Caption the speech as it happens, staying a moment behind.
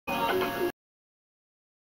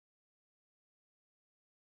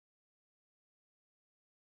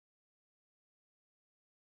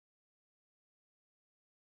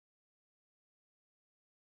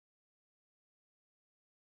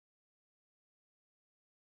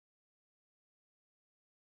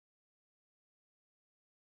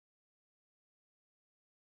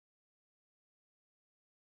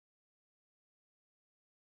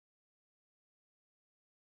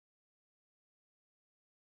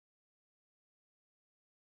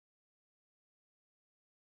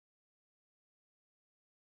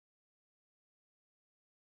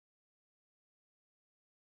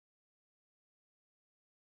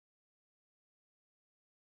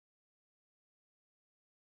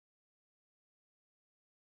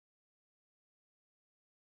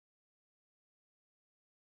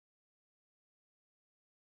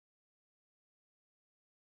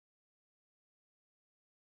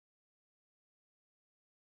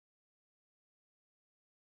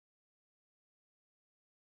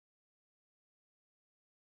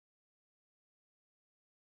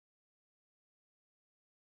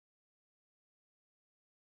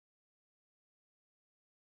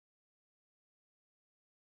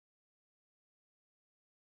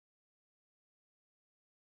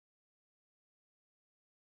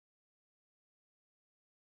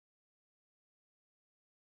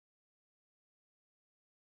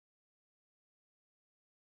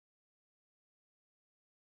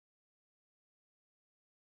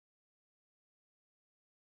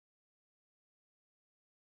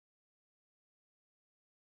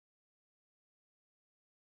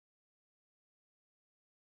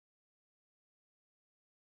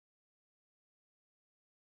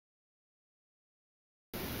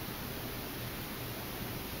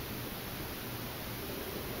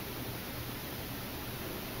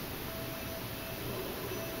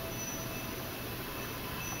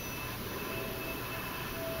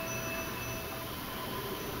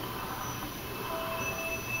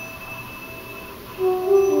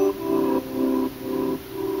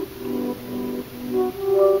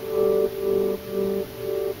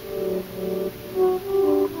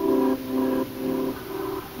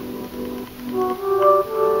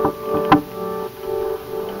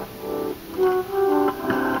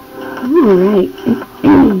Alright,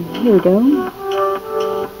 here we go.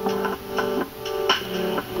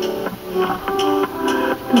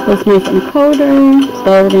 Get this nice and colder.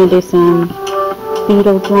 Today we're going to do some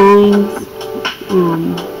beetle drawings.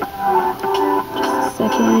 Just a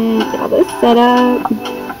second, get all this set up.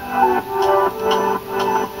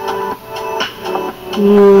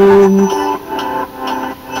 And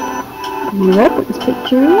my reference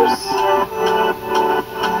pictures.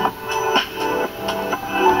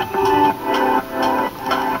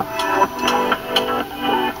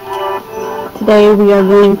 Today we are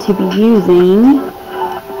going to be using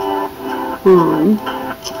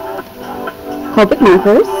Copic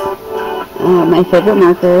markers, my favorite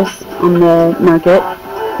markers on the market.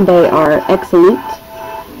 They are excellent,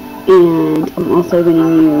 and I'm also going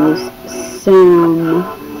to use some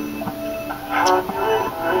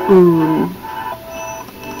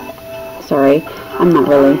sorry, I'm not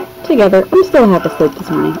really together. I'm still half asleep this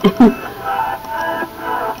morning.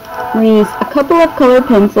 We're going to use a couple of colored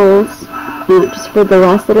pencils just for the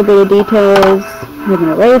last little bit of details with an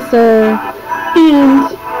eraser, and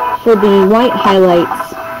for the white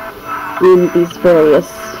highlights on these various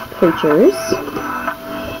creatures.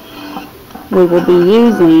 We will be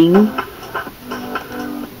using,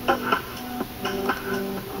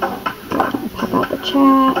 pop out the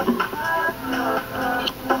chat.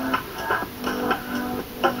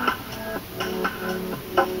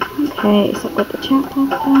 Okay, so I've got the chat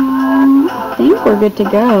popped out. I think we're good to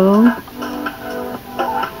go.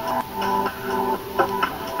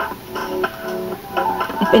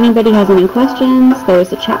 If anybody has any questions, there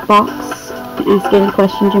is a chat box. You can ask any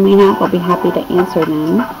questions you may have. I'll be happy to answer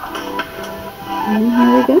them. And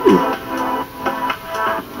here we go.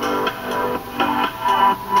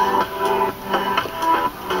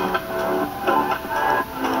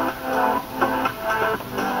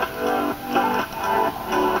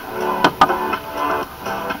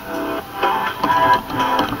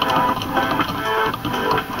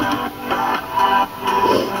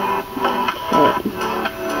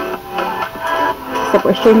 So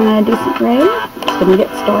we're shooting at a decent rate. Just going to get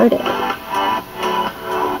started.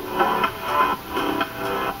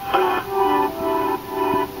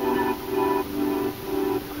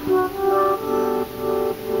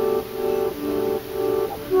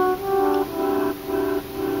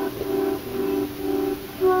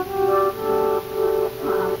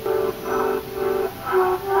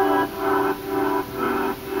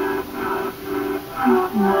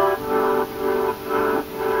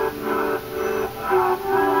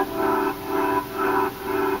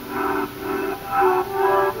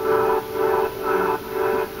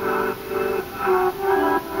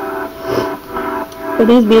 For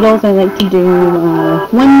these beetles, I like to do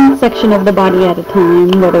one section of the body at a time,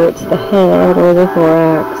 whether it's the head or the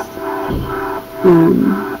thorax,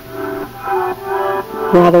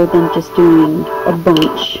 rather than just doing a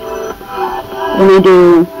bunch. When I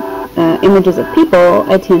do images of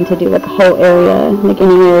people, I tend to do like a whole area, like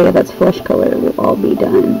any area that's flesh color will all be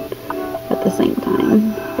done at the same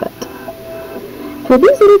time. But for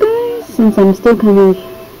these little guys, since I'm still kind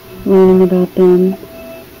of learning about them,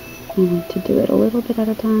 I like to do it a little bit at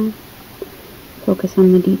a time. Focus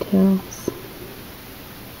on the details.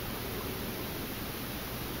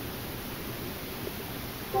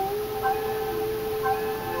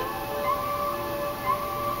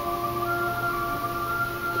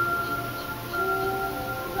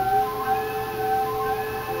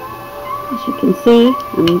 As you can see,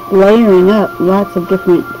 I'm layering up lots of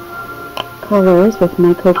different colors with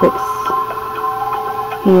my Copics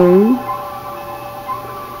here.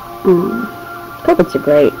 Copics are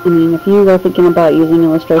great. I mean, if you are thinking about using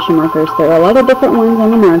illustration markers, there are a lot of different ones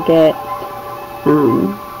on the market.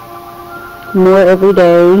 More every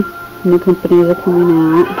day. New companies are coming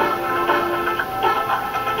out.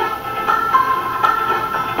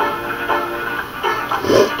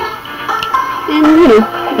 And, you know,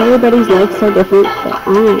 everybody's likes are different, but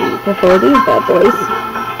I prefer these bad boys.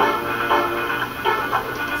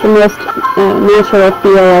 It's the most natural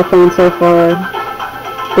feel I found so far,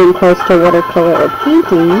 being close to watercolor or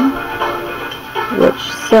painting, which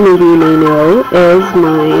some of you may know is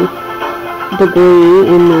my degree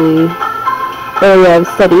in my area of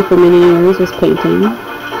study for many years was painting,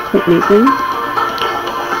 printmaking.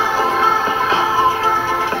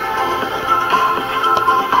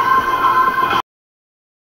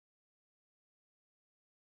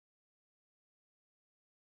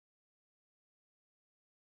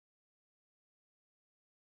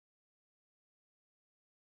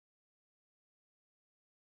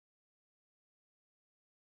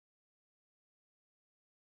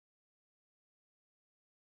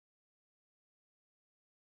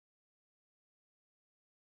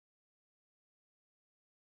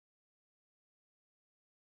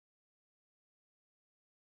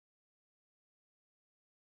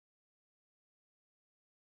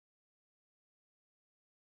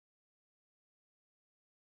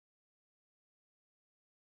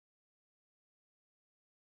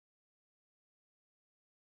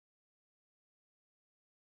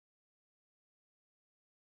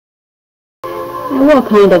 I will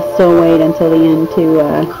kind of still wait until the end to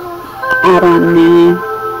add on the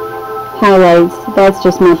highlights. That's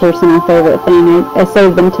just my personal favorite thing. I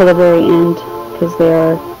save them till the very end because they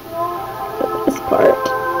are the best part.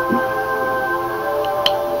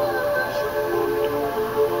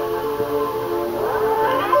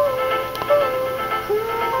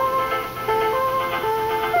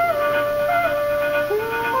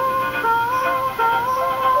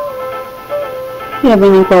 If you have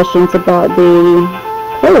any questions about the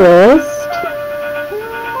playlist,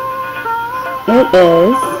 it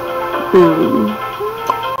is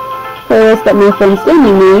playlist that my friend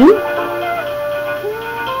Stanley made.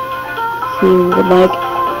 If you would like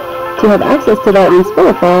to have access to that on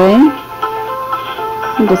Spotify,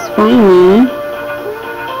 you just find me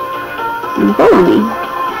and follow me.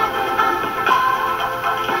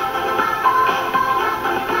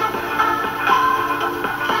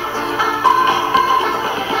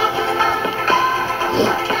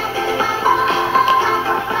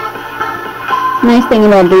 Nice thing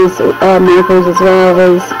about these markers as well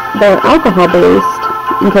is they're alcohol based,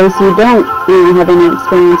 in case you don't have any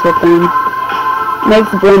experience with them.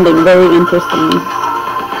 Makes blending very interesting. You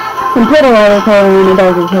can put a watercolor in a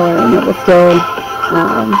darker color and it will still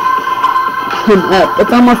come up.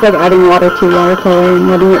 It's almost like adding water to watercolor and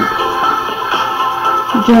letting it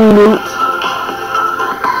drain out.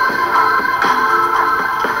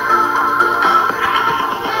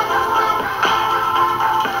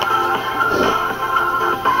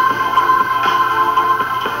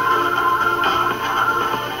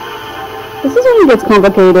 This is when it gets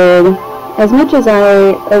complicated. As much as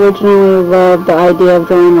I originally loved the idea of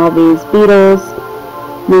drawing all these beetles,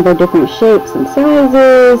 and all their different shapes and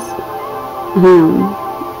sizes,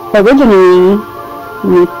 originally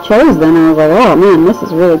when I chose them, I was like, oh man, this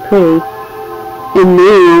is really pretty. And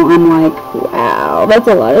now I'm like, wow, that's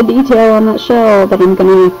a lot of detail on that shell that I'm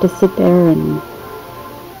gonna have to sit there and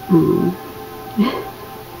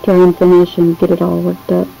try and finish and get it all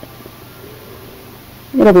worked up.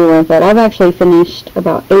 It'll be worth it. I've actually finished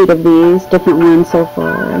about 8 of these different ones so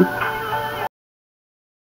far.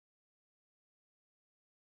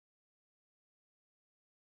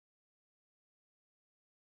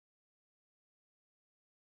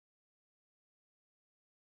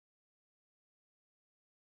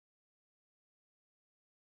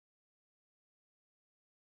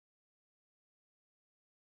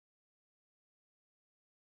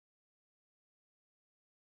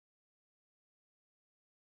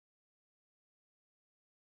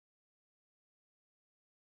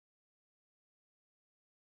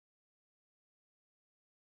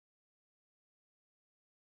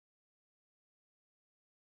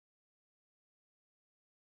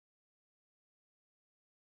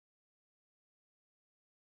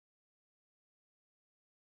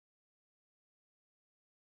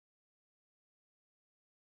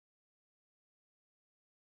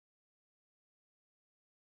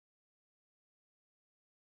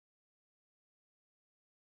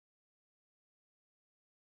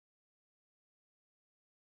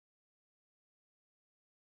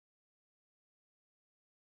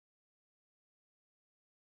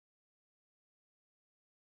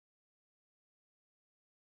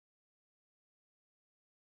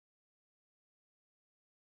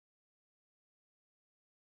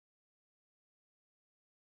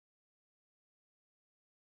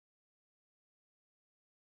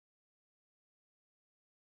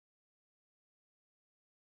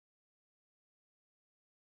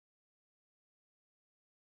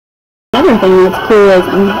 thing that's cool is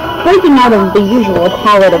I'm breaking out of the usual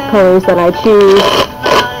palette of colors that I choose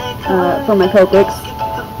for my Copics,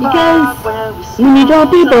 because when you draw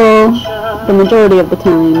people, the majority of the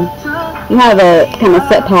time, you have a kind of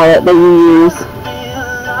set palette that you use.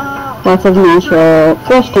 Lots of natural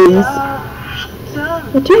brush tones.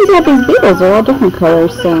 It turns out these beetles are all different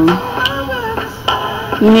colors, so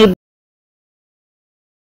you need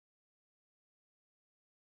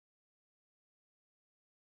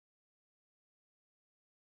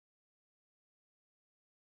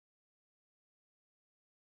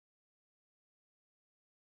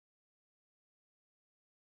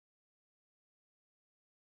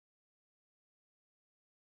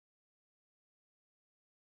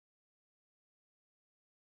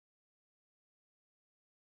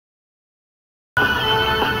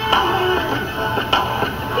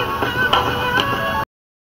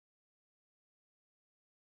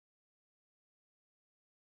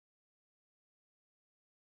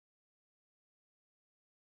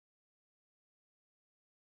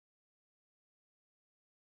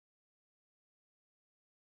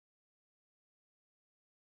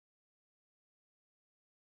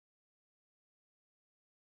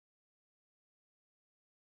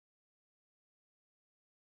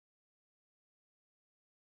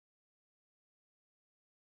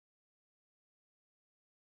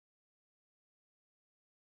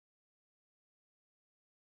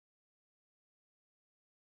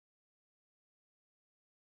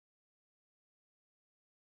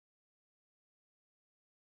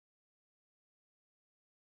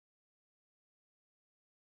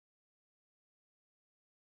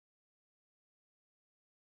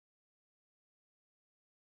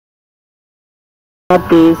about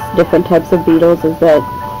these different types of beetles is that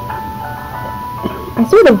I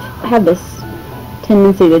sort of have this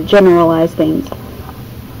tendency to generalize things.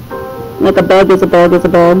 Like a bug is a bug is a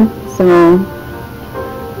bug, so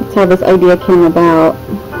that's how this idea came about.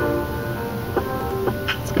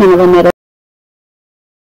 It's kind of a meta.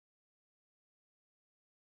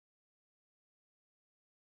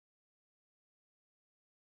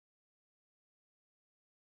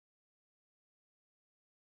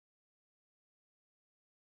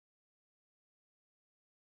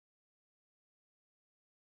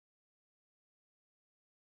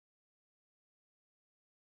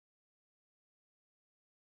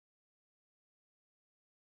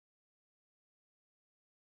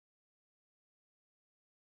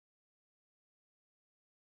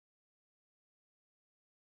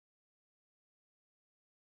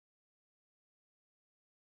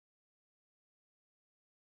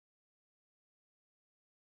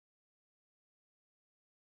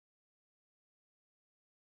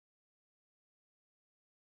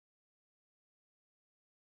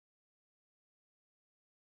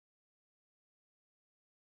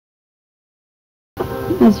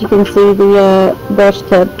 As you can see, the brush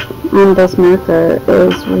tip on this marker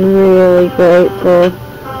is really great for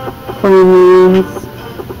fine lines.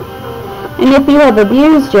 And if you have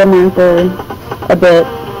abused your marker a bit,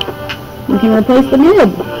 you can replace the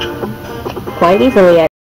nib quite easily.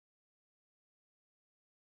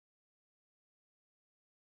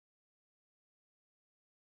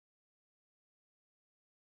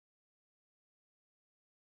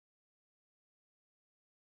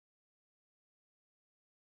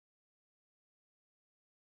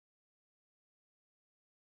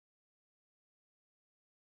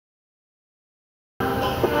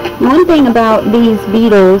 One thing about these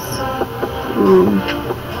beetles,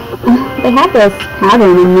 they have this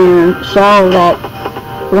pattern in their shell that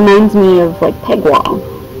reminds me of like pegwall.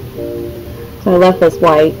 So I left this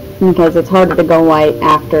white because it's harder to go white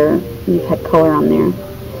after you've had color on there.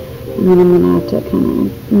 And then I'm going to have to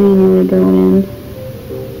kind of manually go in.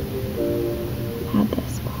 Add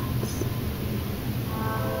this.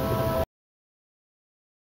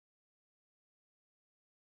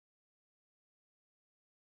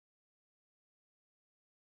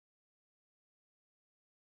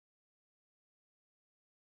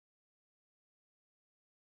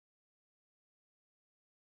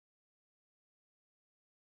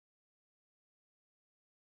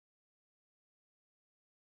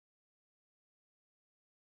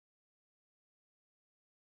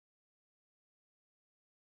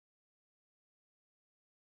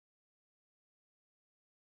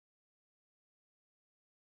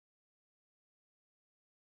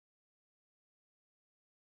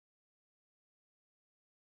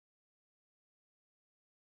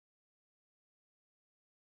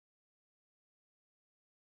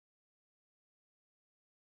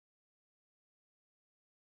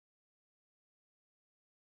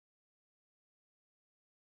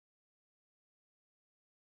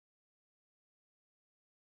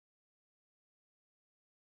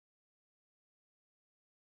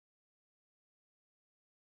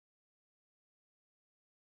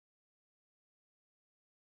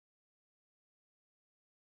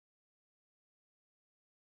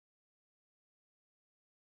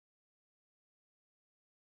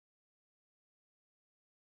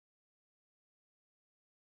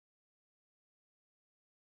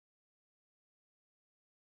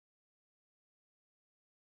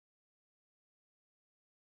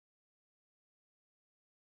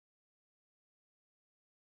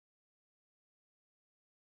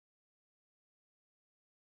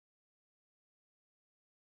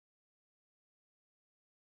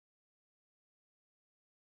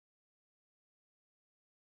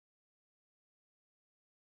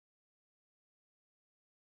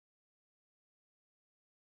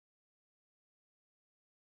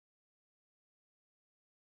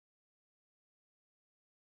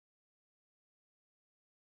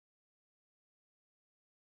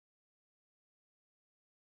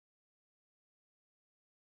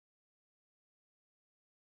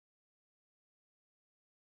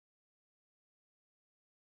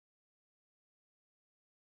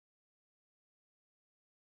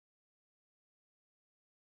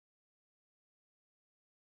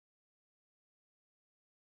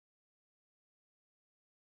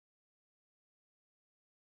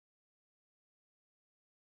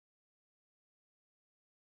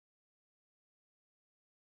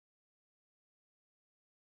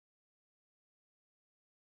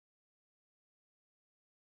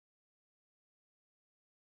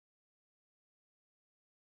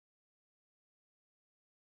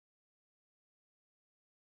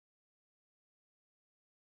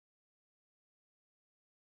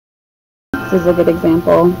 This is a good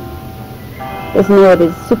example. This node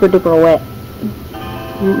is super duper wet.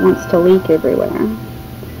 And it wants to leak everywhere.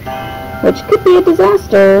 Which could be a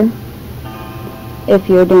disaster if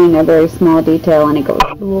you're doing a very small detail and it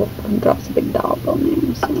goes and drops a big dog on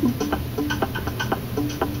there. So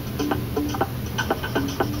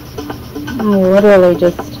I literally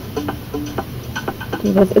just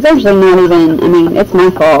do this. It's actually not even, I mean, it's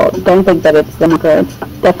my fault. Don't think that it's the marker. It's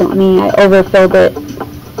definitely me. I overfilled it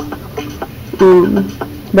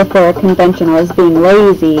before a convention. I was being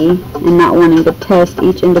lazy and not wanting to test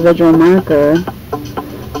each individual marker.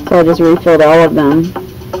 So I just refilled all of them.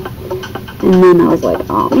 And then I was like,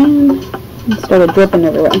 oh man, it started dripping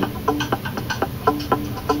everywhere.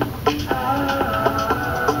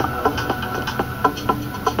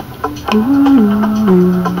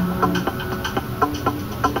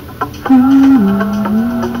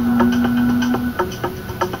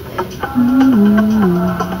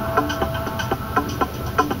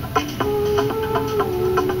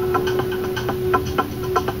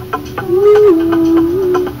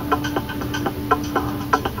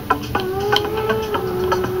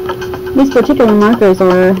 These particular markers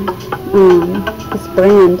are, this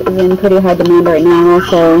brand is in pretty high demand right now.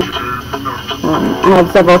 Also, I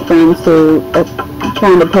have several friends who are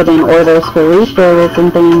trying to put in orders for refills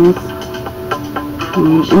and things. I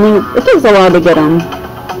mean, it takes a while to get them.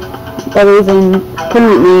 The reason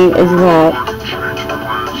currently is that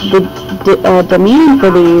the demand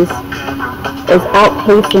for these is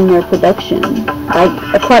outpacing their production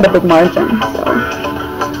by quite a big margin. So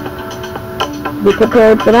be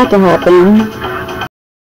prepared for that to happen.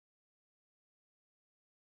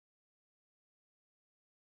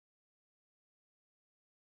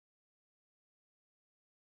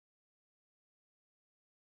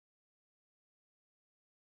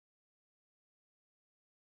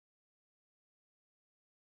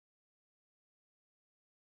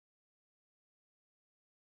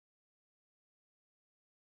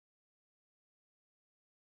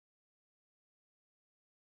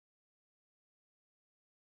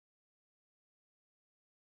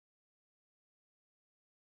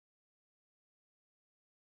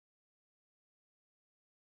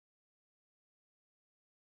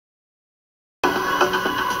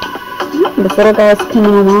 This little guy's coming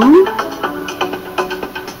along.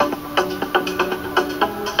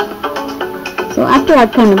 So after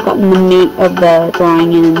I've kind of gotten the meat of the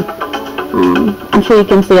drawing in, I'm sure you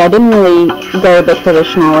can see I didn't really go the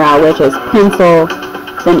traditional route, which is pencil,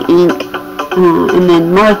 then ink, and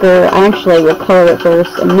then marker. I actually would color it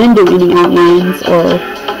first and then do any outlines or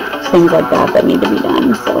things like that need to be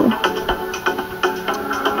done. So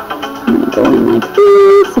I'm going to go in like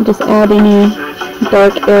this and just add any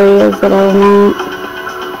dark areas that I want.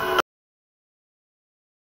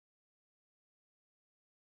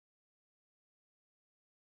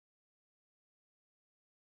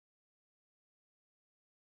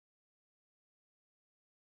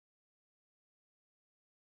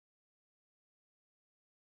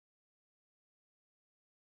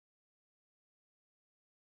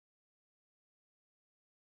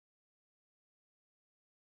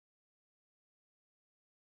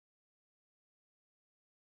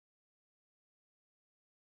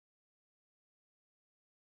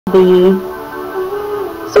 The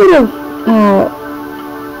sort of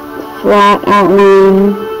flat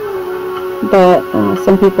outline that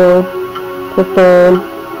some people prefer.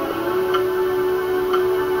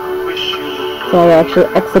 So I actually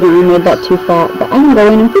accidentally made that too fat, but I can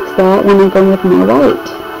go in and fix that when I'm going with my white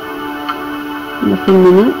in a few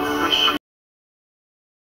minutes.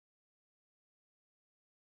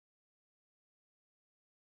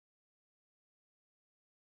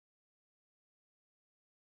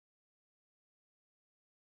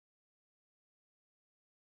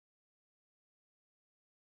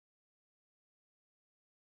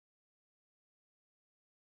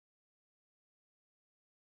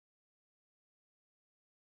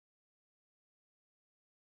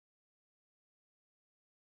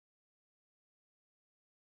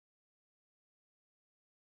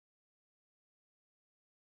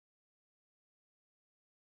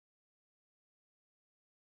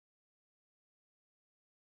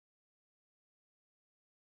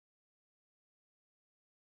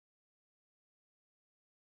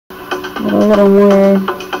 A little more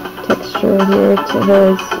texture here to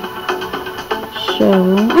his show.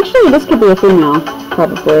 Actually, this could be a female,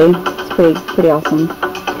 probably. It's pretty awesome.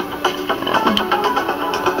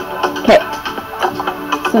 Okay,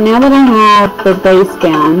 so now that I have the base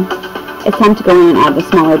down, it's time to go in and add the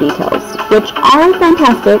smaller details, which are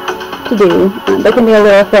fantastic to do. They can be a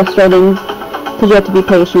little frustrating because you have to be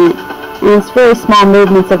patient. And it's very small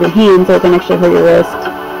movements of your hand, so it can actually hurt your wrist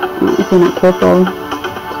if you're not careful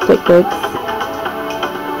to take breaks.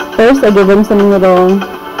 First, I give him some little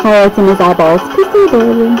highlights in his eyeballs, because they're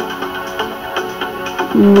adorable.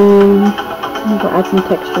 And then I'm going to add some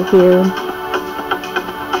texture here.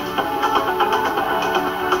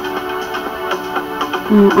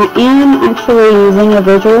 I am actually using a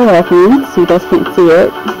visual reference, you guys can't see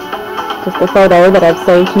it. Just a photo that I've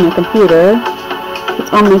saved to my computer.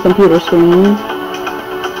 It's on my computer screen.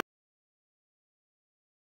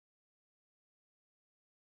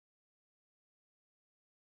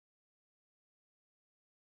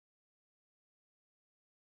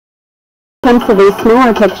 When it comes to these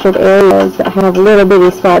smaller textured areas that have little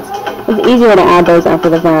bitty spots, it's easier to add those after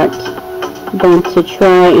the fact than to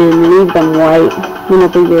try and leave them white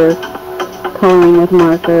whenever you're coloring with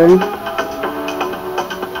marker.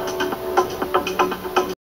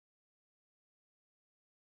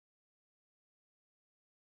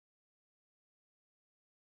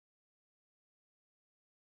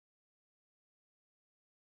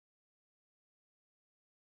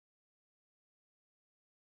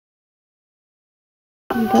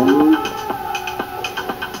 There we go.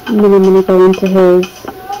 And then I'm going to go into his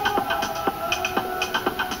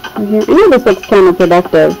here. I know this looks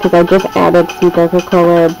counterproductive because I just added some darker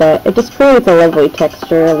color, but it just creates a lovely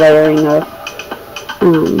texture, a layering of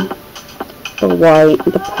the white,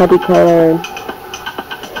 the putty color,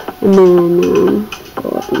 and then go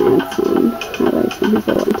up and add some highlights on his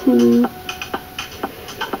little antenna.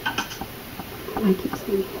 I keep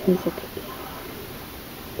saying his, it could be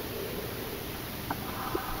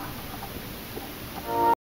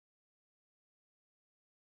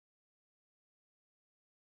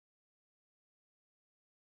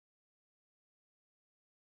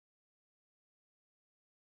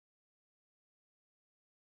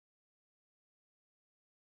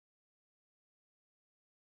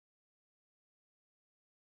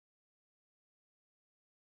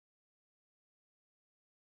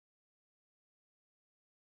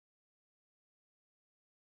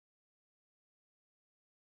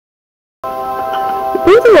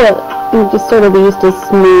these are just sort of used as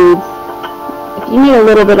smooth. If you need a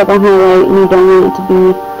little bit of a highlight and you don't want it to be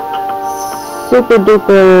super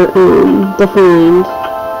duper defined,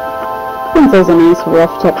 pencil's a nice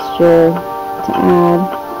rough texture to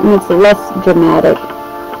add, and it's less dramatic.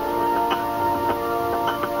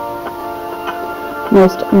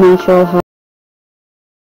 Most natural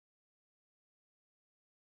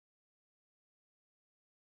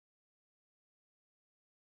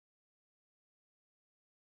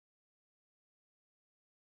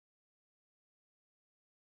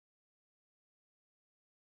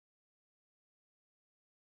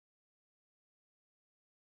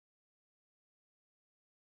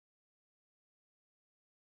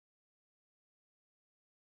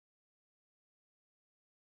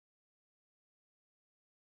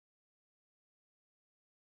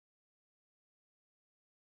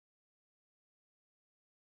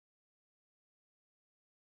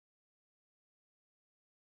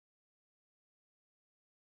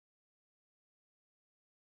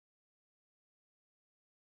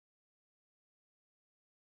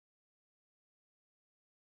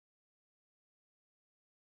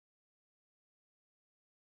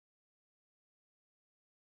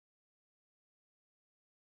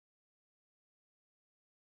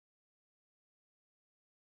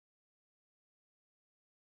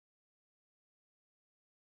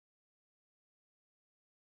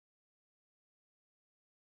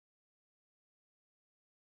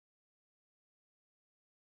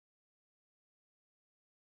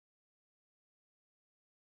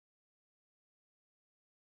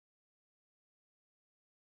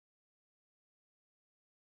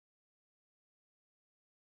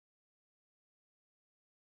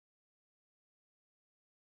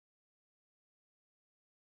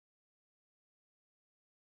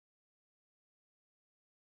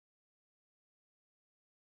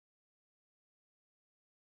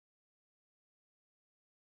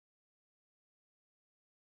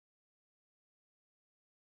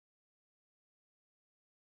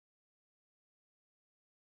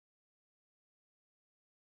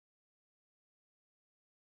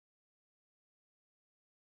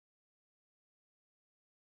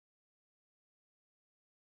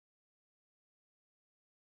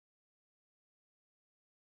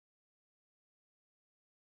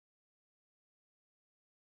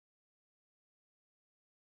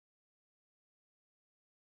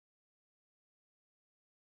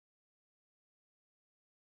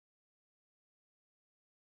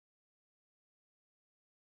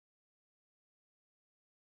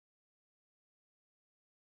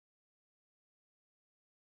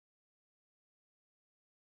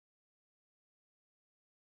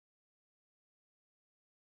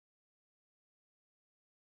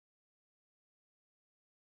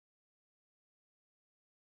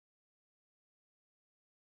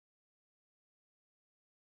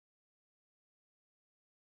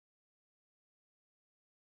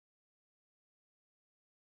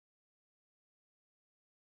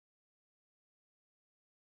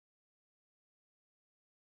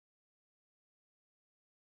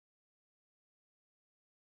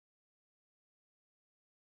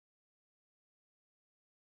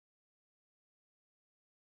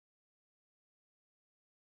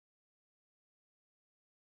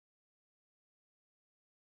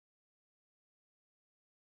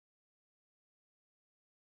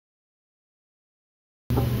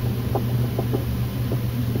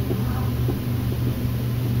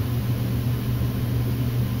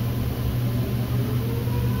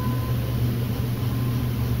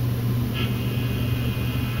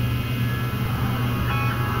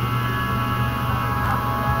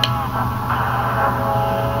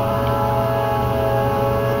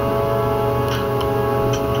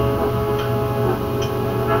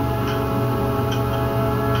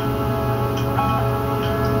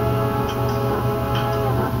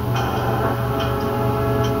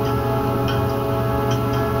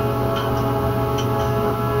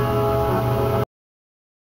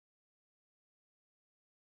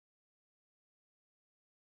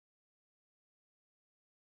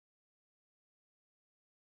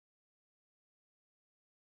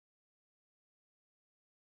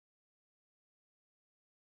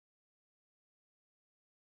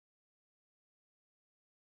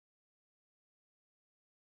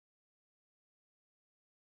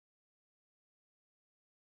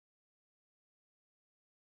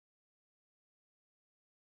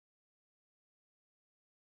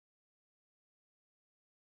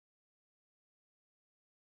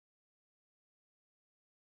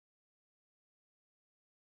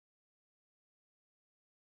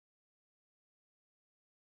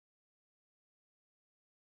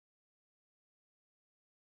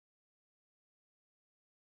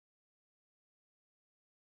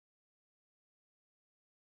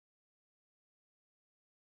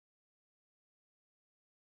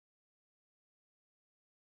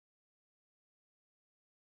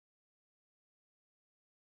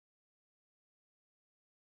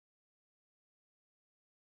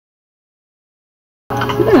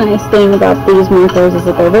The nice thing about these markers is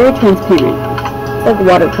that they're very transparent. It's like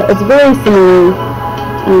watercolor. It's very similar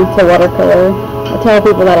to watercolor. I tell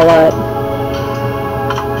people that a lot.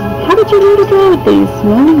 How did you learn to draw with these?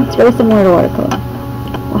 Well, it's very similar to watercolor.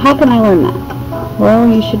 Well, how can I learn that? Well,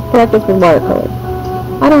 you should practice with watercolor.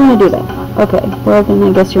 I don't want to do that. Okay, well then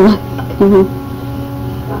I guess you're not going to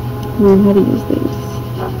learn how to use these.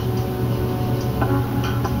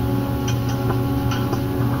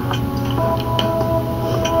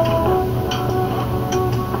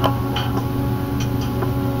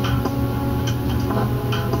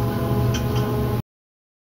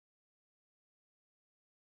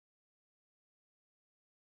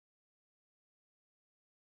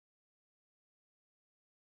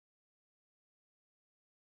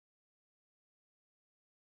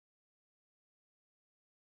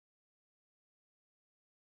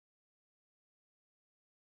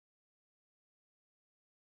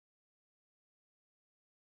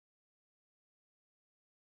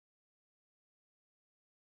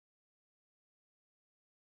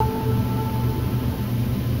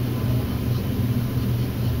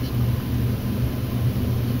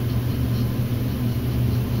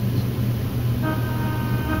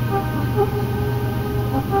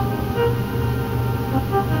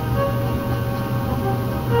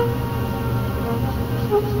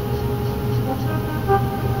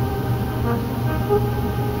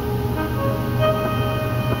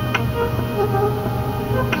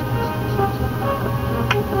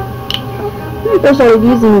 When I first started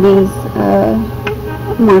using these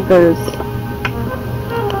markers,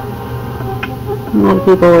 a lot of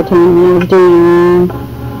people were telling me I was doing wrong.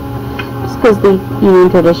 Just because the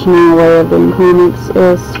traditional way of doing comics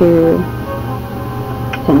is to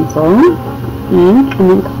pencil, ink, and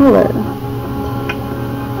then color.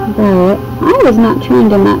 But I was not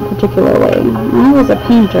trained in that particular way. I was a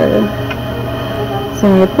painter, so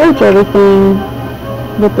I approach everything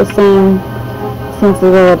with the same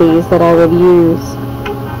sensibilities that I would use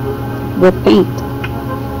with paint.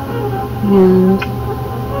 And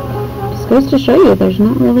just goes to show you there's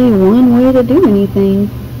not really one way to do anything.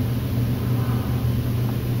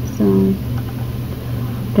 So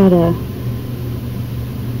gotta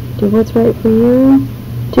do what's right for you.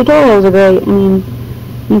 Tutorials are great. I mean,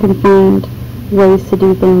 you can find ways to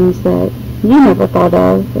do things that you never thought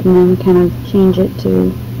of and then kind of change it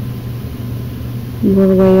to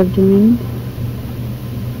your way of doing.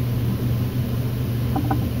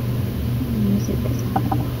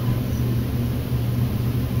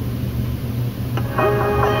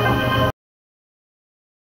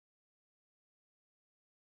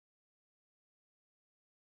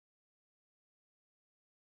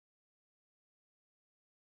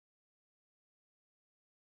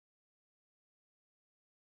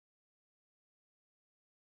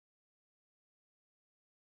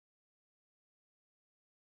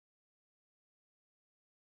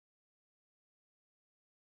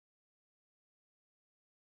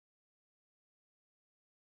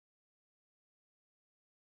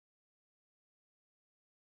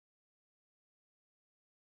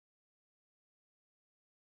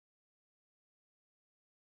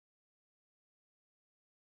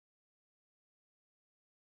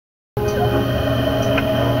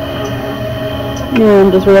 Yeah,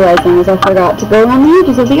 I'm just realizing as I forgot to go on the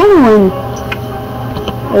edges of the other one.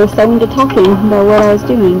 I was so into talking about what I was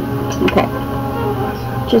doing. Okay.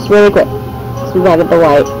 Just really quick. So we've added the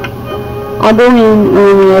white. I'll go in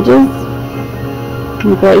around the edges.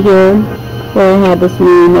 Like right here, where I had this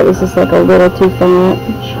line that was just like a little too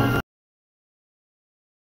fat.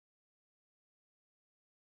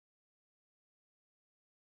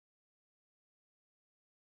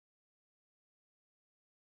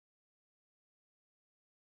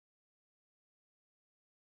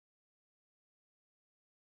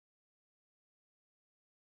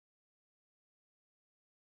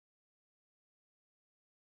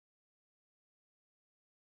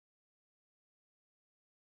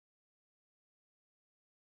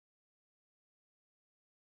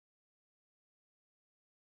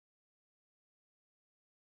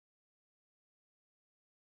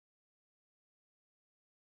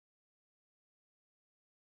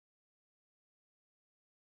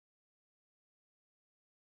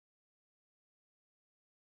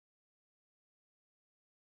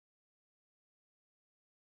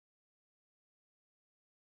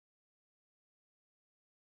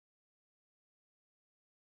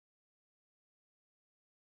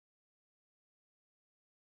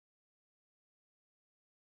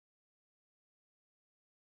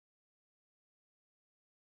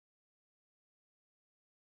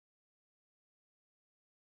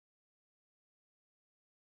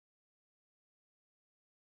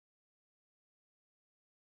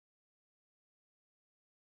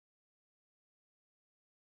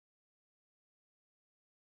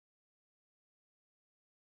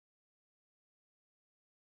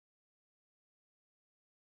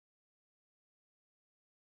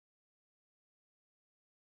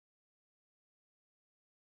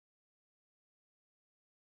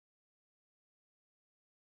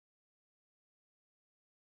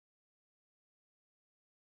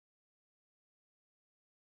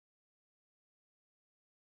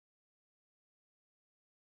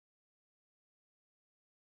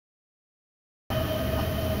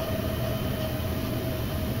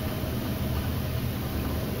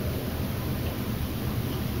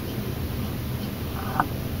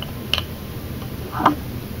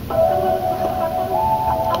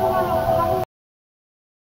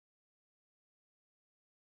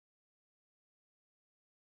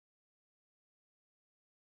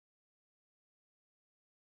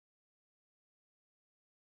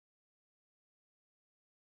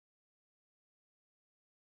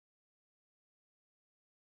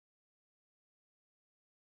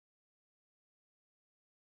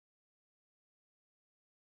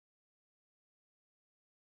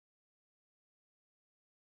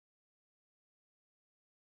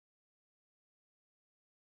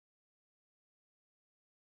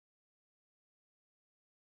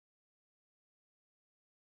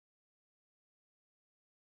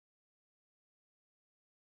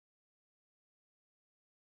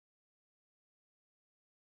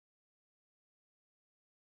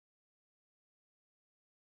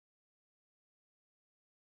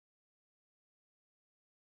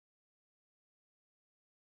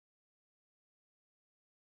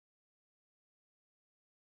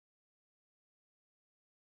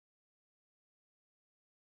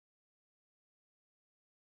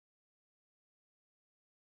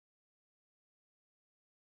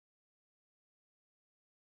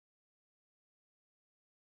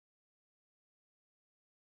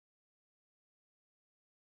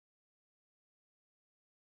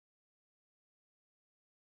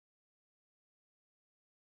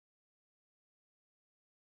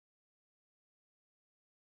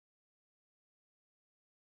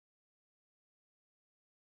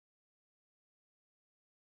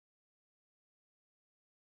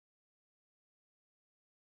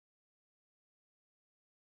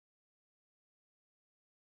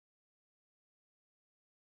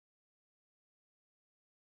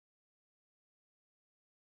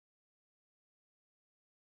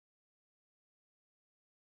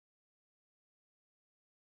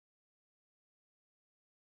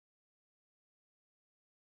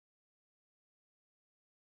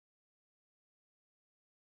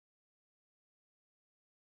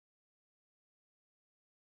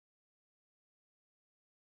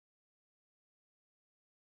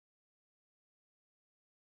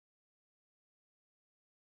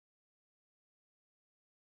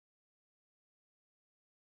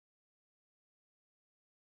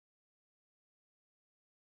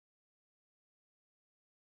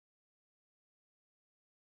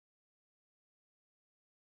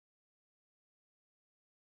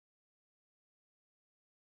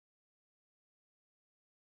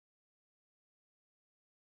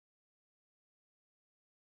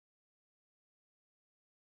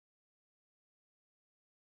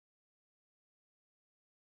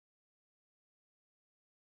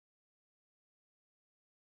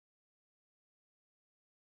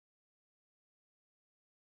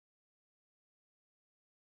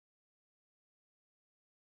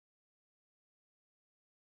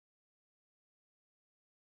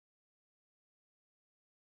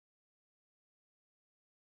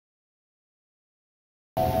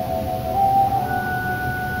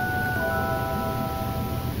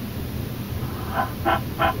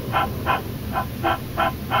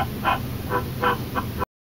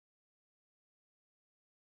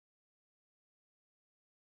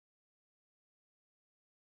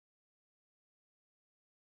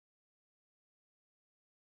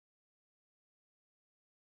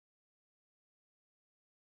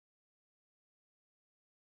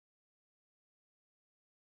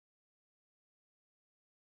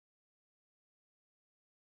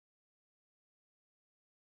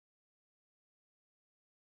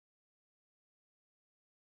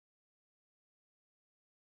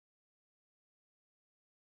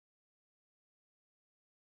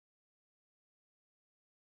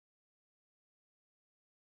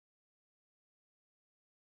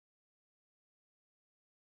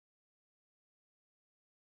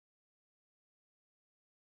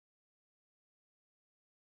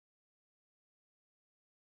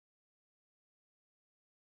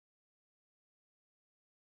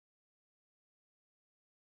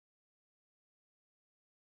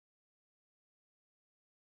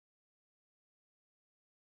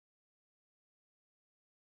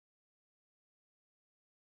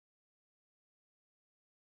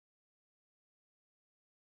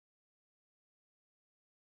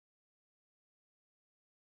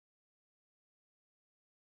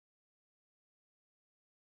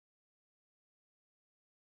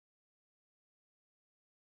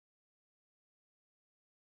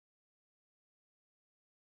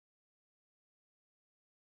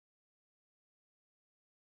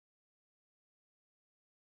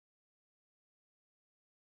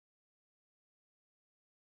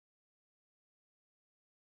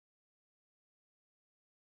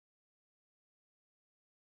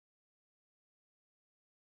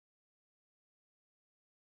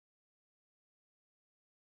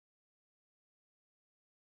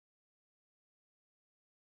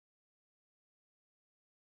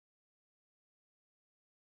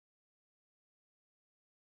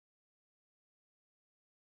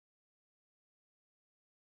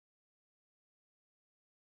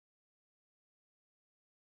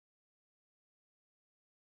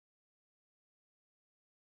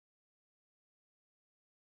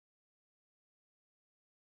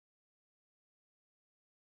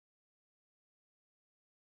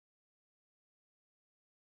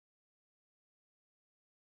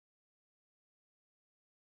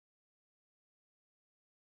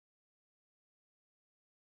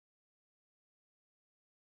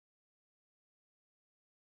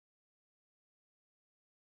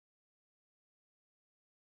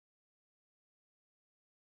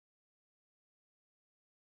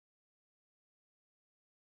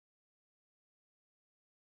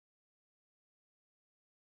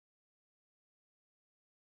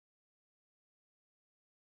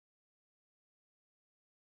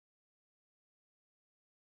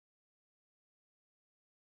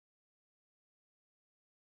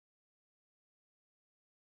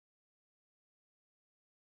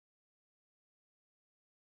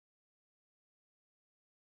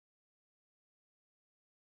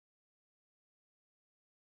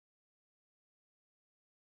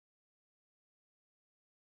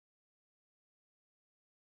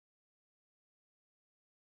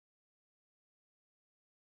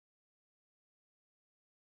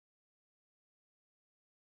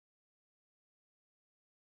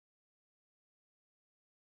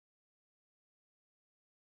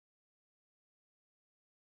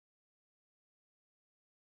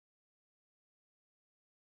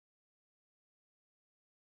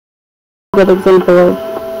 good example of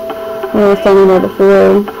what I was talking about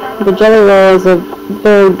before. The jelly roll is a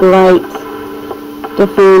very bright,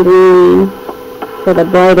 defined line for the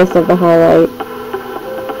brightest of the highlight.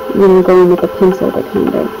 And then I'm going with a pencil to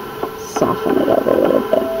kind of soften it up a little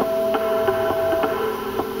bit.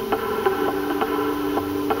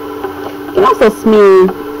 You can also smear,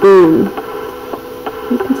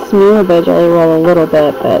 you can smear the jelly roll a little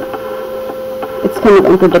bit, but it's kind of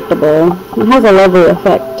unpredictable. It has a lovely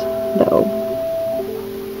effect, though.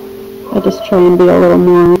 I just try and be a little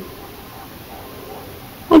more...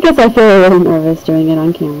 I guess I feel a little nervous doing it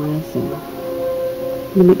on camera, so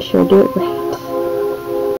I'm gonna make sure I do it right.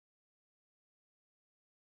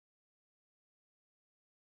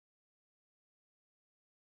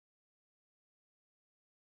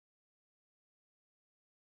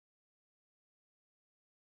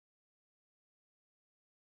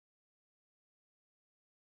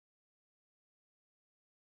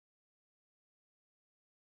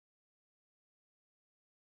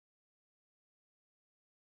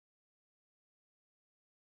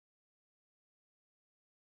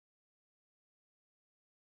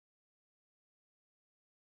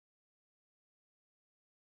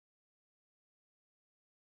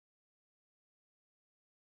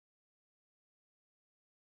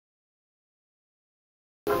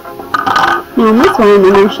 Now on this one,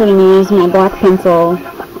 I'm actually going to use my black pencil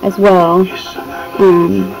as well.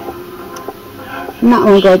 I'm not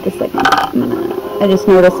going to go with the second. I just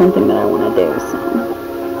noticed something that I want to do, so.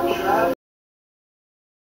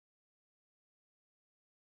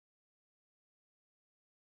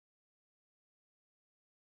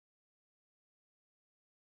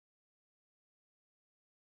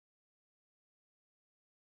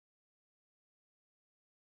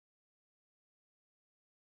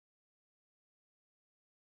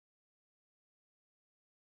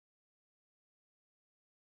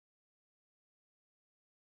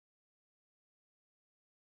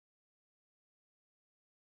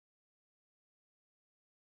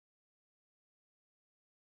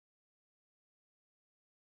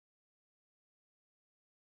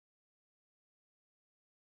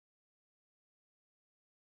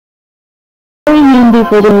 Very handy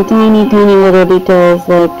for doing tiny, tiny little details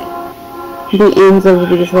like the ends of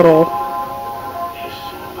these little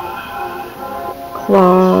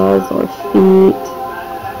claws or feet.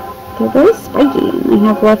 They're very spiky, and they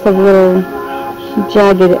have lots of little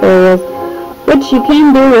jagged areas, which you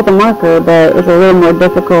can do with a marker, but it's a little more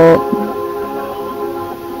difficult.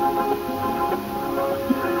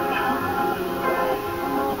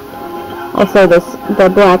 Also, the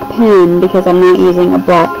black pen, because I'm not using a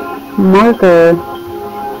black marker,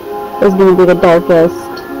 is going to be the darkest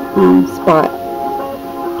spot.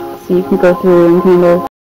 So you can go through and kind of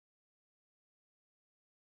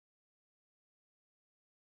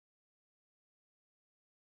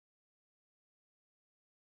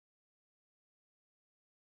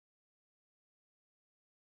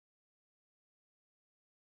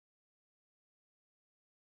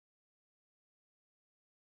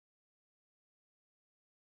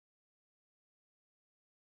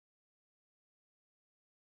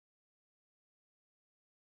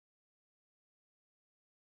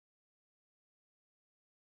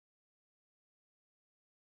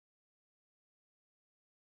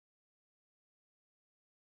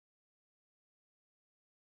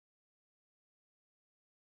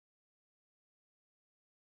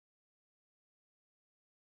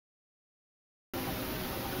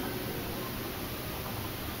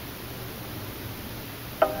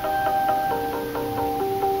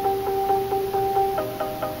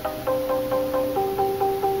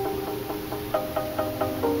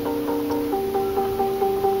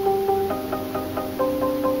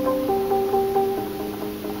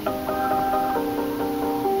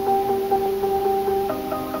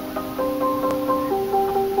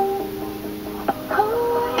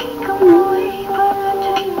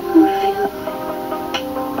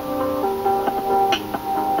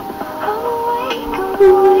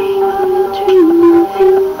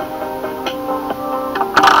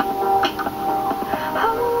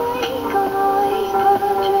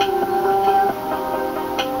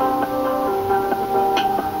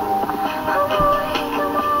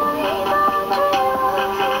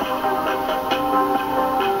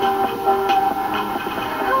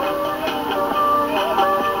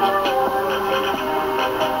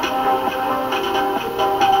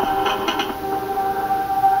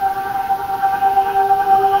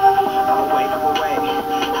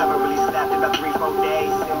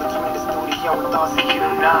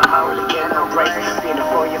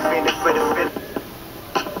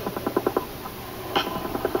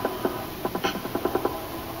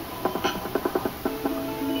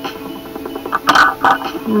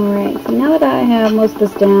Alright, so now that I have most of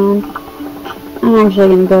this down, I'm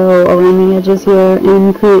actually going to go around the edges here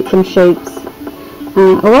and create some shapes. A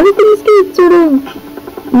lot of things get sort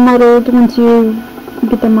of muddled once you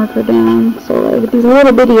get the marker down, so like these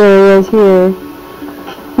little bitty areas here,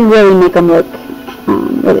 you really make them look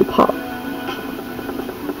really pop.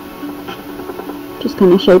 Just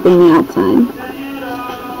kind of shaping the outside.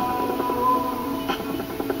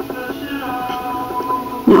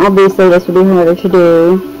 Now obviously this would be harder to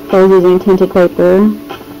do if I was using tinted paper,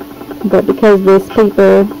 but because this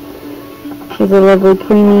paper is a lovely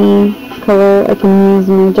creamy color, I can use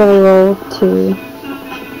my jelly roll to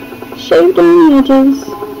shave down the edges,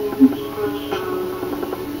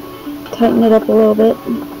 tighten it up a little bit.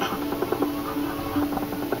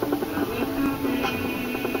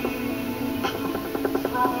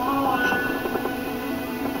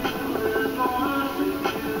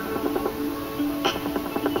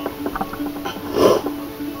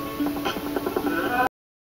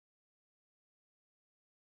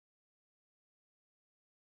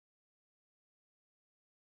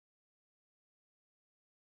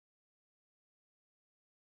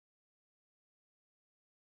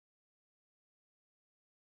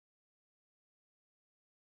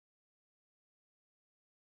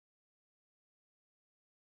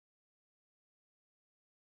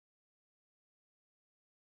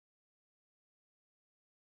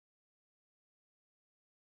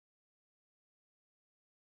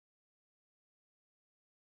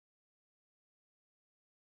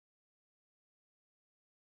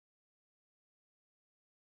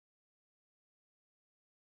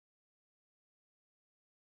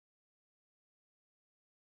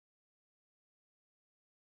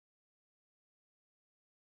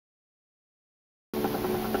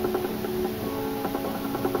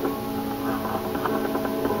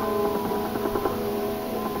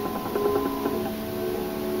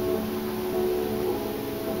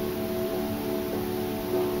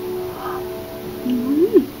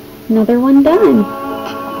 Another one done.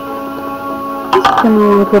 This came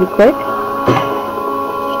along pretty quick.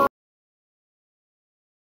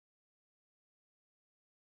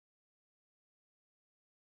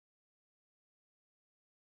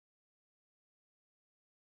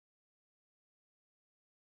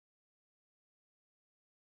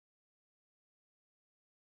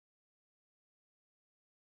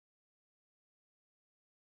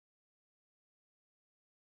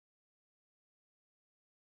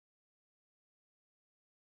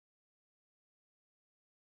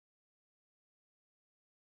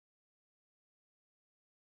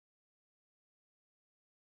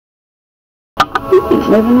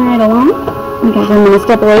 Moving right along. Okay, so I'm going to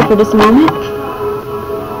step away for just a moment.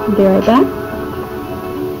 I'll be right back.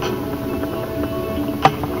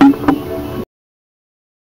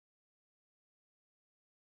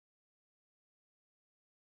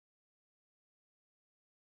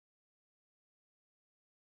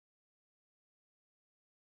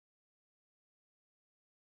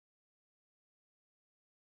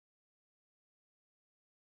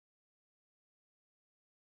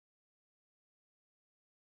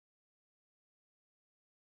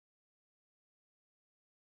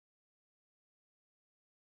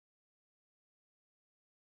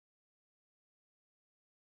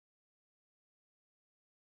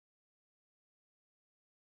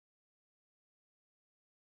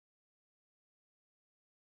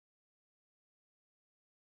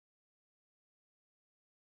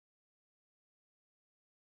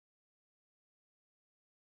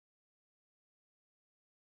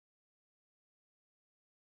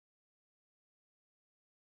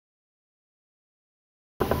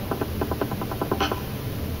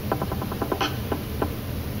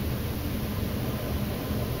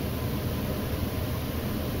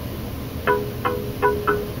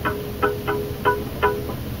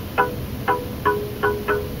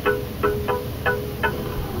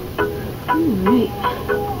 Alright.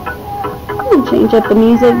 I'm going to change up the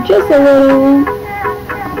music just a little.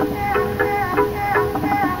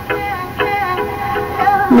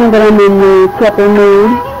 Now that I'm in the proper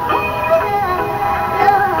mood.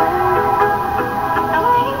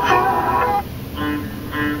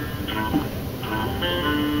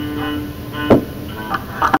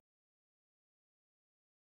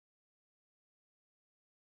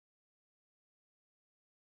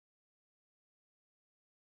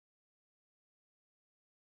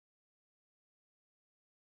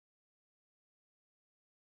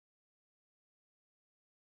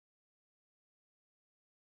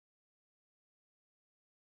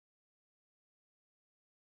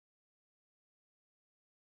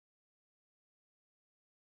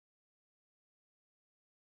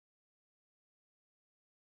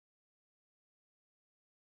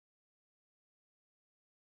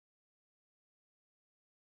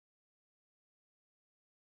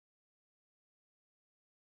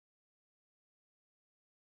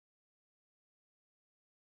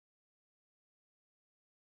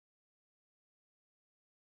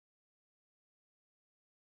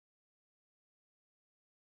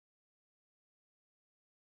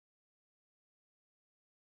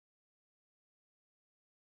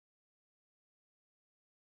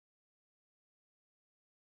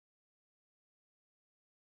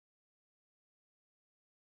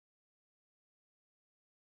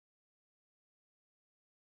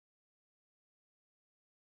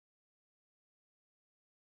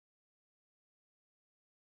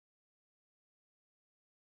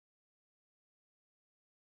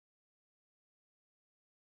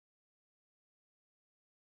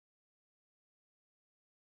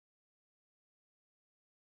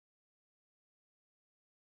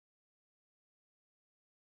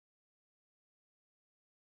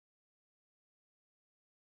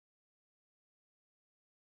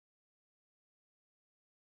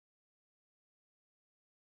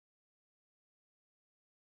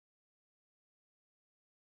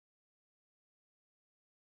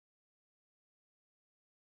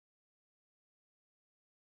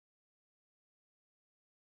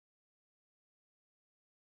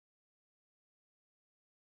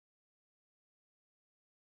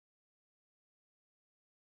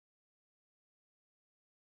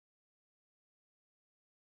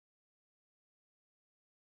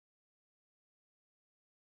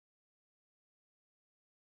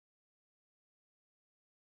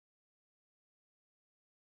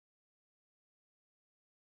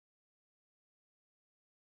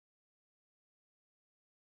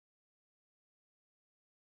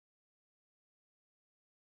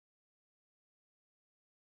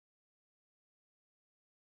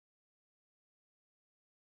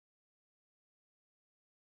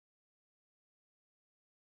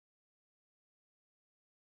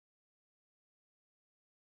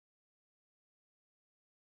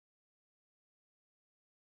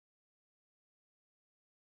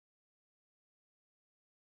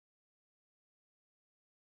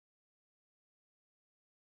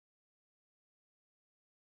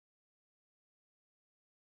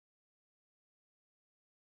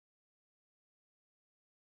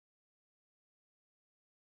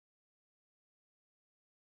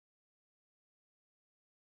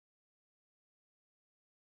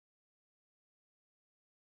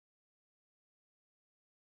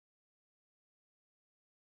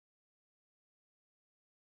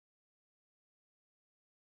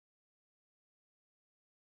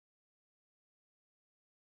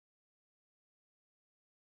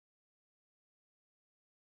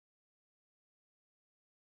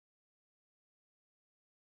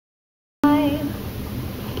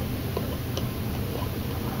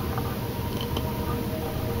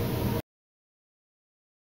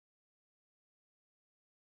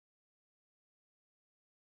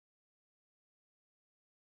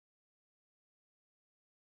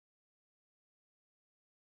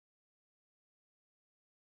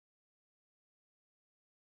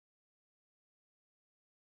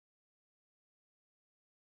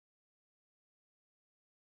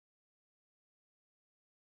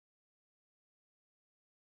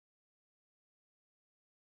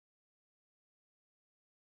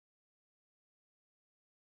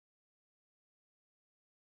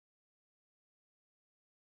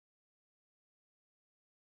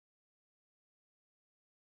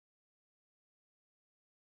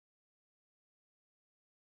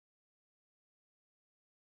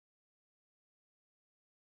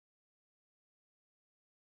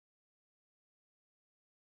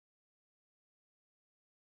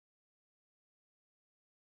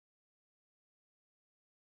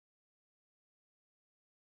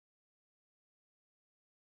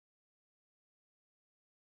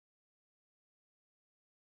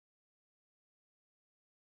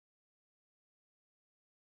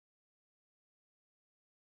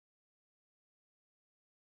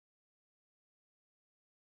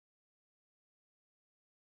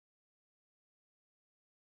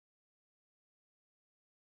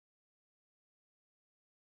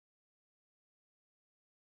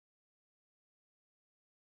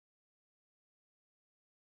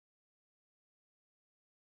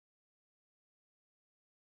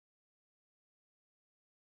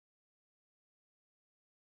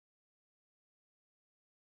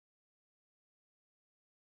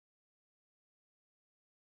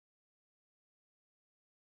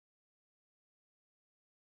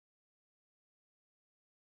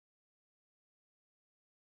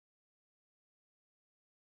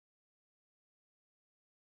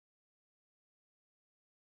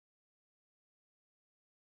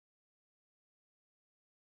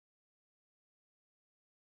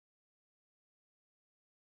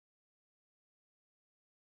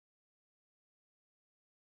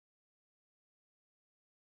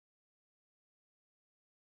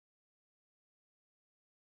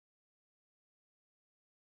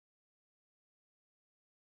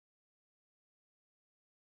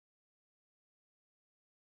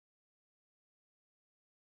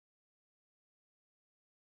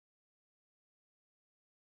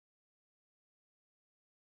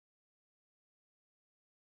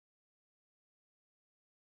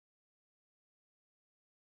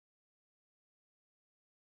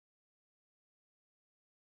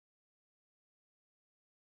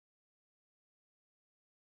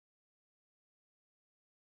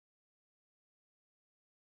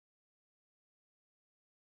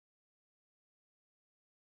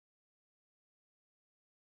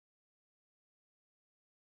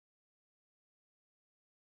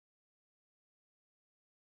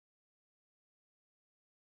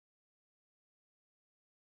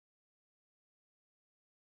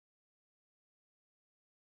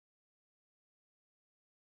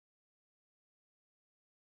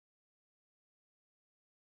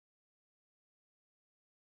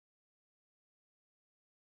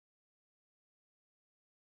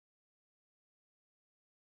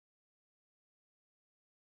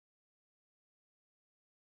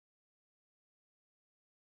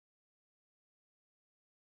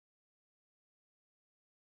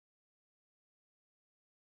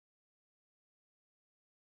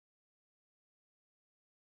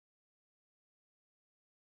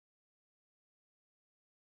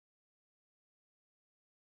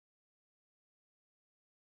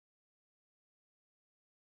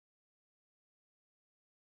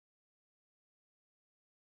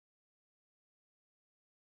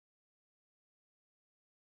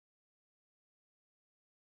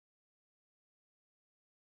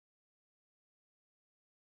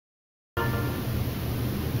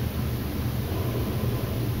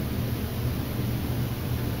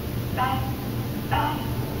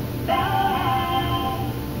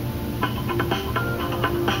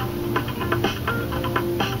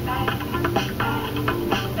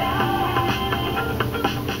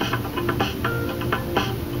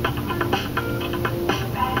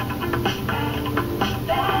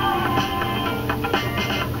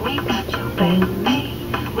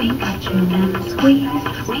 We got your lemon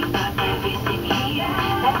squeeze. We got everything here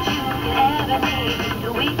that you could ever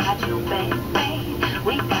need. We got your baby.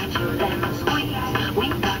 We got your lemon squeeze. We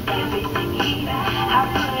got everything here. How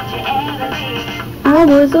could you ever leave? I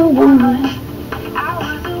was a woman I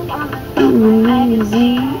was a woman from a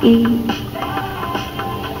magazine.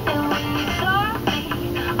 and when you saw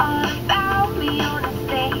me, all about me on the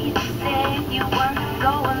stage, you said you weren't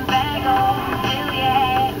going back home till you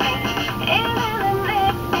had me. And then the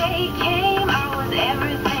next day came, I was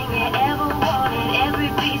everything you ever wanted. Every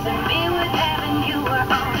piece of me was heaven, you were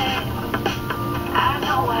on it. I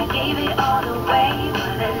know I gave it all away,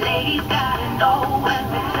 but the ladies gotta know when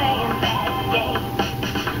we're playing that game.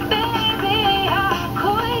 Baby, how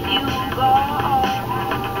could you go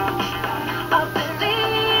up and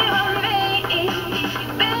leave me?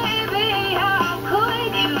 Baby, how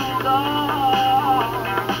could you go?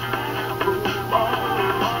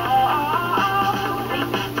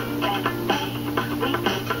 We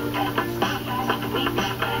got you better, we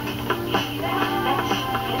got everything here that you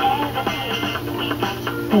could ever need. We got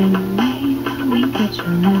you And we got your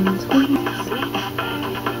lemon squeeze. we got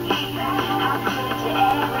everything here. How could you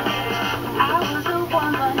ever leave? I was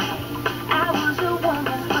a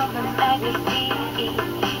woman from the magazine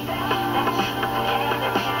that you could ever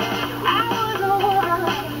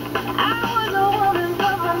leave. I was a woman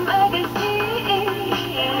from the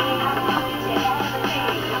magazine. How could you ever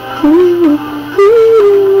leave? Ooh,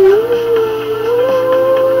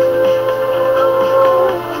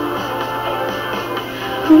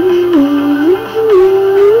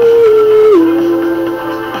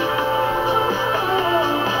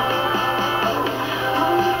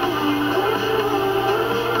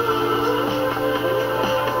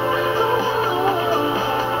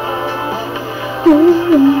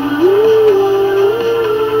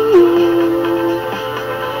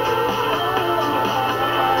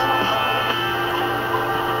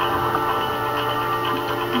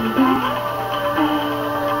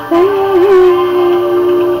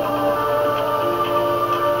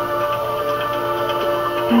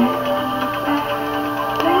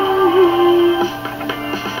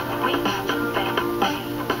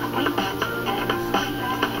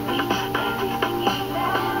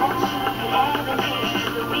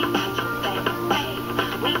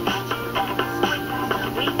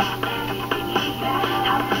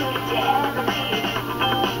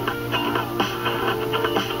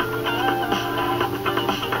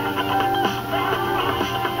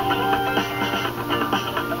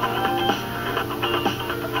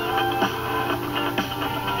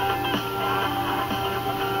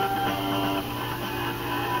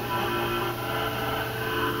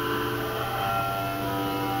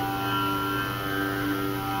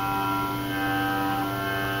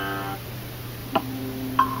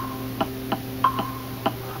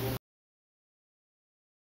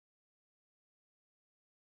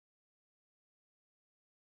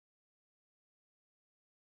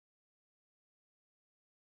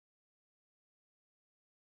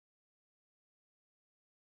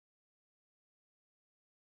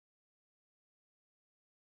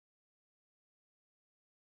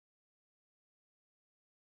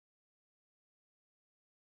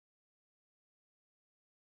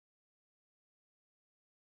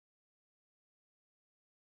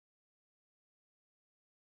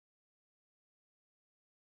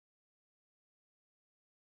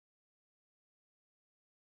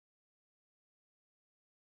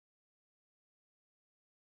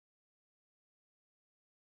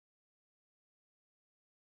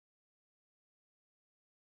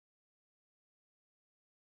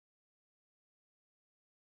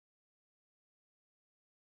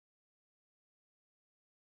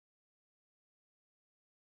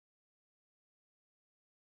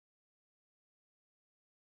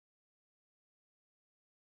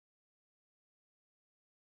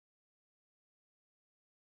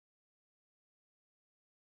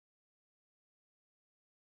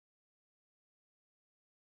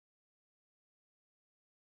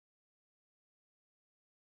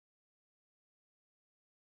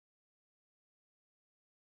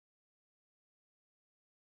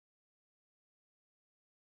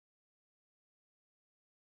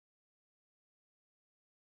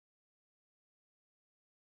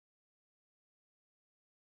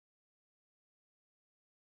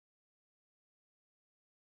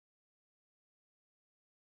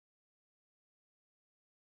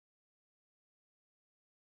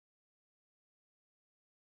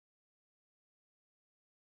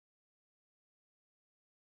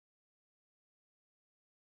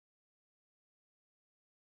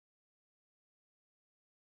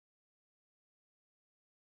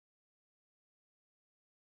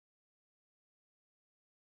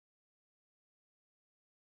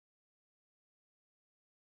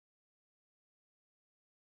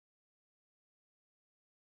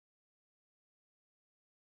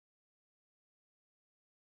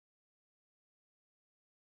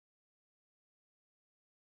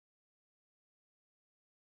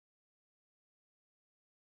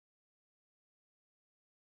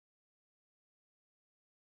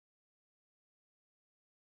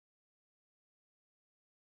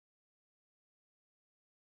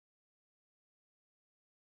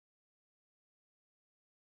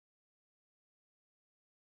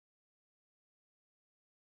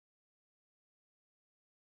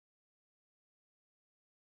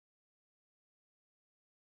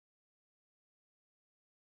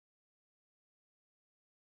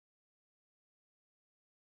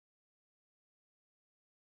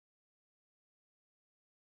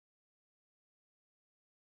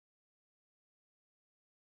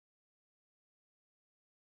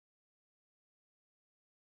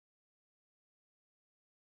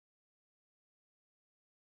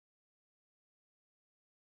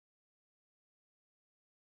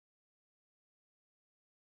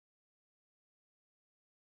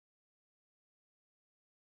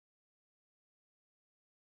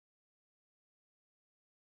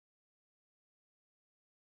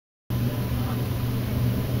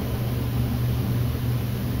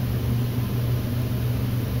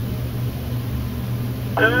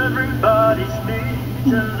 Everybody's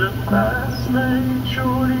beating the fast lane,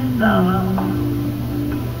 shorty now.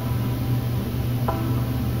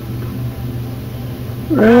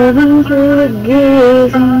 Running through the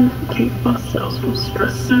gears and keep ourselves from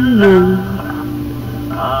stressing out.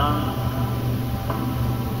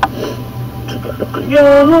 Together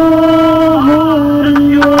your heart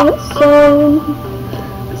and your soul.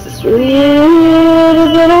 This is weird,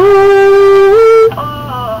 is it all?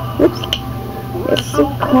 Oops. We're so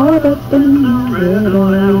caught up in the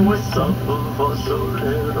riddle and we suffer for so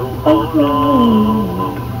little.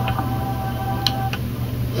 Oh.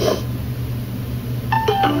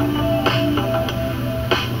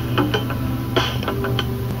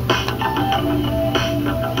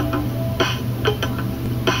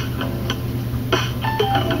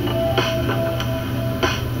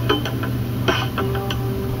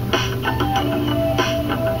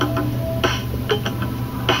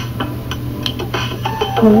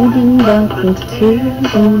 Holding back the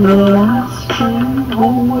tears on the last train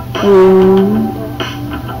homeward bound.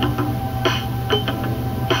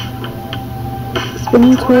 It's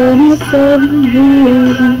been 27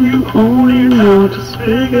 years and you only now just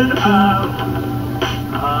figured out.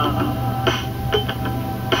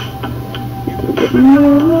 You can give me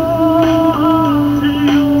your heart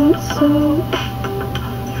to your soul.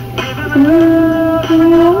 Give me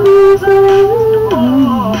your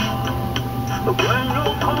soul. But when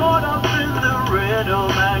you're caught up in the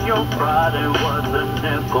rhythm and your pride ain't worth a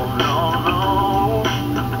nickel, no, no.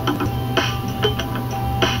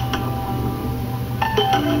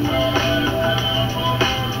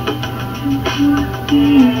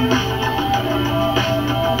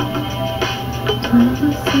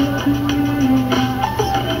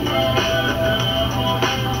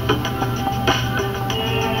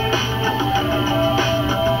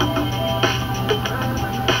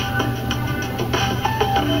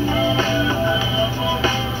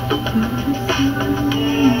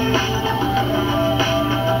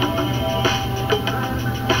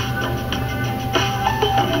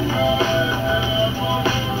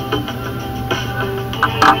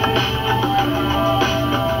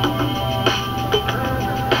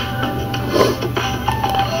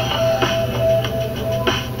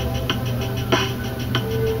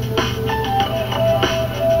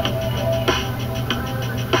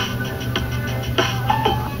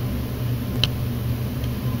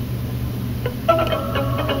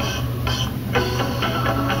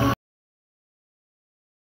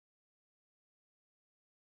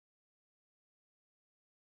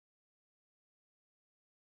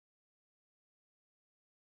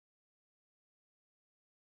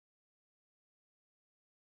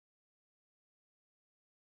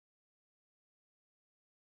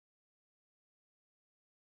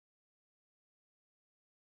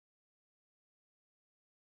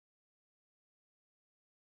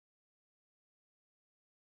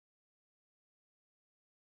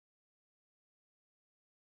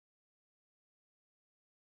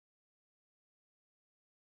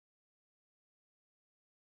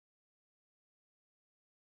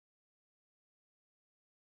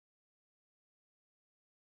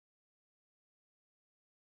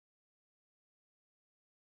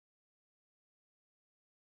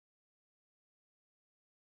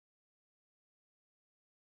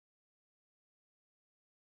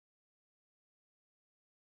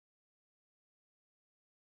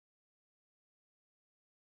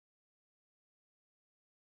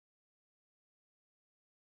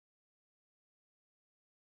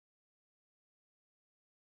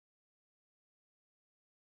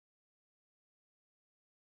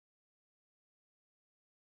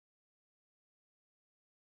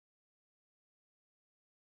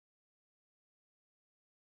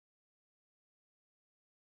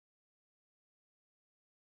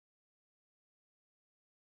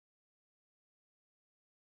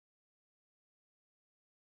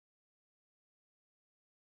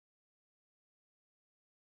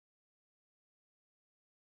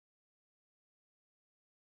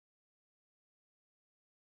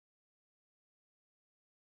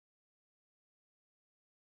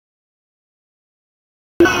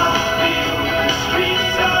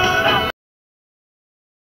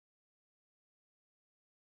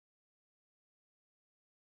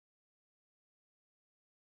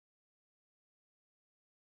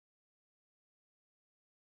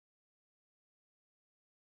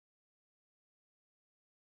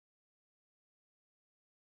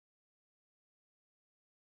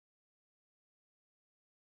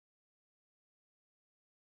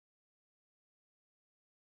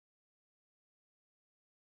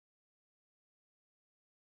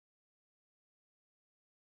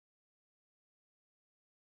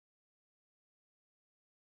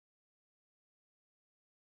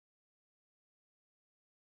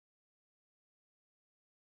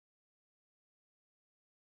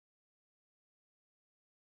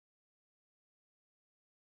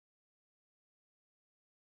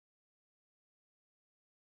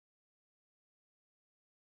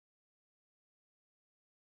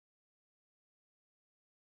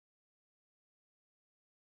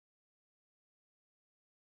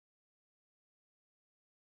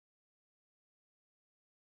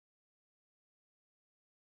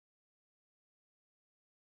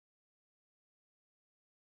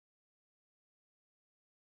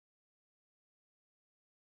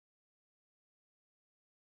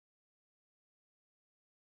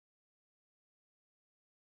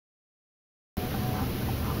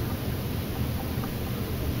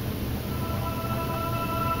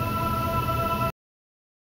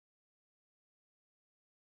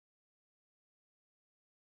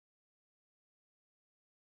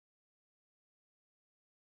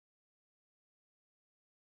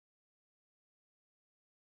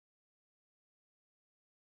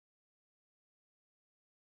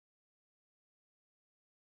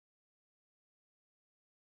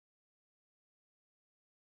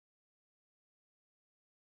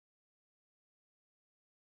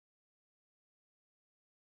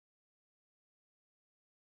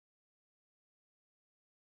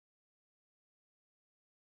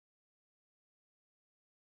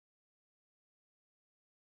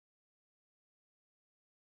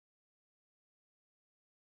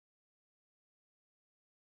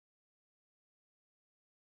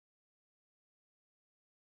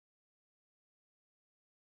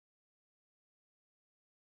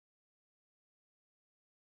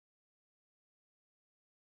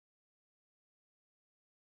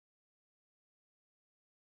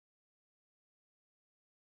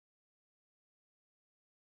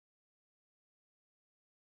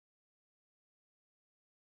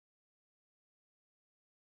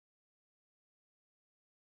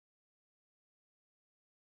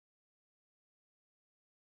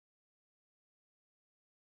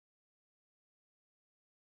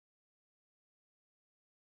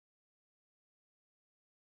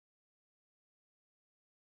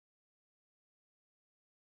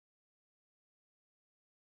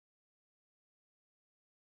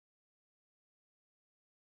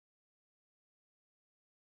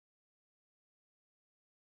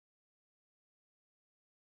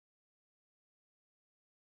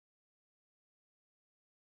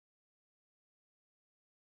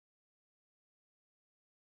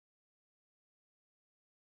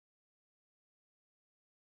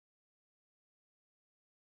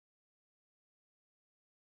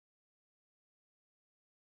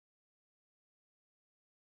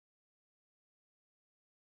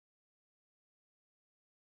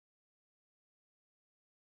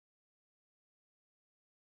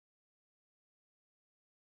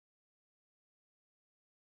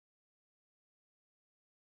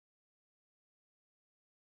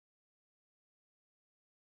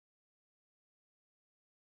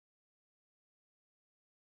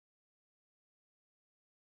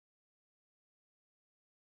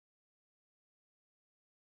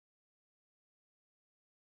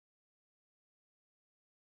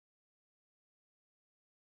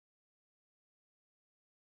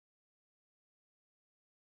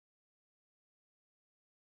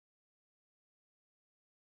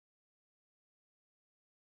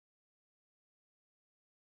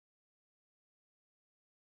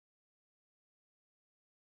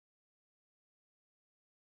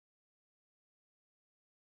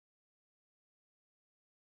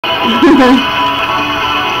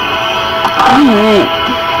 Alright.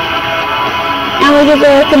 Allergies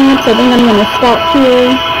are opening up, so I think I'm going to stop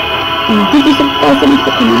here. Thank you so much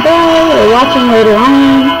for coming by or watching later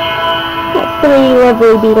on. Got 3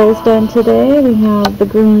 lovely beetles done today. We have the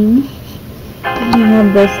green. And we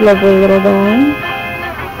have this lovely little guy.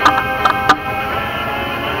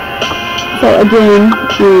 So again,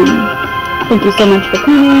 thank you so much for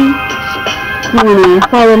coming. If you want to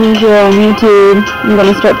follow me here on YouTube, I'm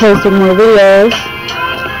going to start posting more videos.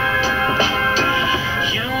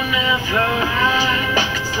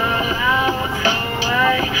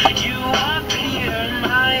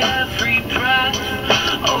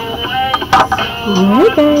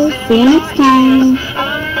 Alright guys, see you next time.